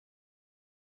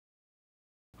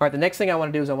right, the next thing I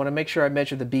want to do is I want to make sure I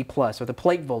measure the B+, or the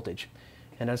plate voltage.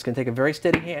 And I'm just going to take a very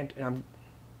steady hand, and I'm...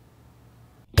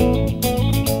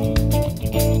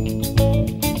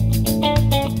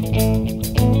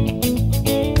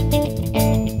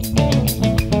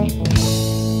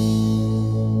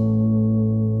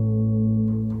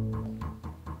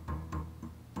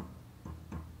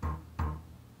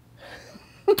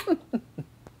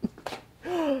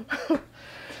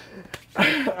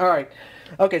 All right.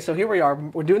 Okay, so here we are.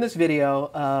 We're doing this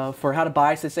video for how to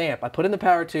bias this amp. I put in the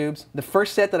power tubes. The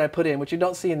first set that I put in, which you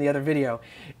don't see in the other video,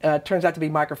 turns out to be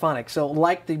microphonic. So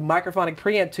like the microphonic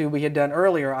preamp tube we had done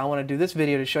earlier, I want to do this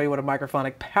video to show you what a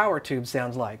microphonic power tube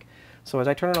sounds like. So as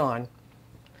I turn it on,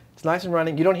 it's nice and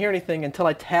running. You don't hear anything until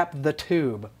I tap the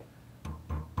tube.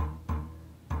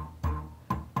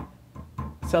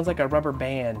 It sounds like a rubber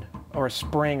band or a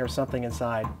spring or something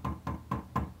inside.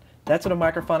 That's what a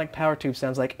microphonic power tube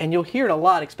sounds like, and you'll hear it a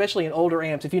lot, especially in older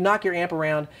amps. If you knock your amp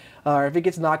around, or if it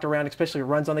gets knocked around, especially if it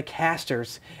runs on the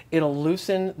casters, it'll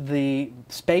loosen the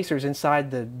spacers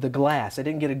inside the glass. I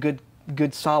didn't get a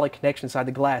good solid connection inside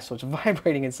the glass, so it's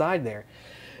vibrating inside there.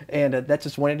 And that's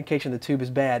just one indication the tube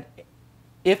is bad.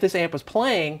 If this amp was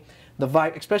playing,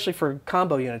 especially for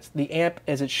combo units, the amp,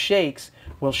 as it shakes,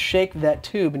 will shake that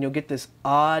tube, and you'll get this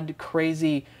odd,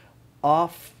 crazy,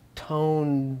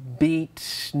 off-tone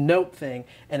beat note thing,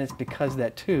 and it's because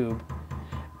that tube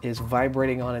is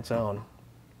vibrating on its own.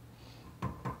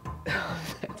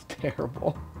 That's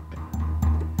terrible.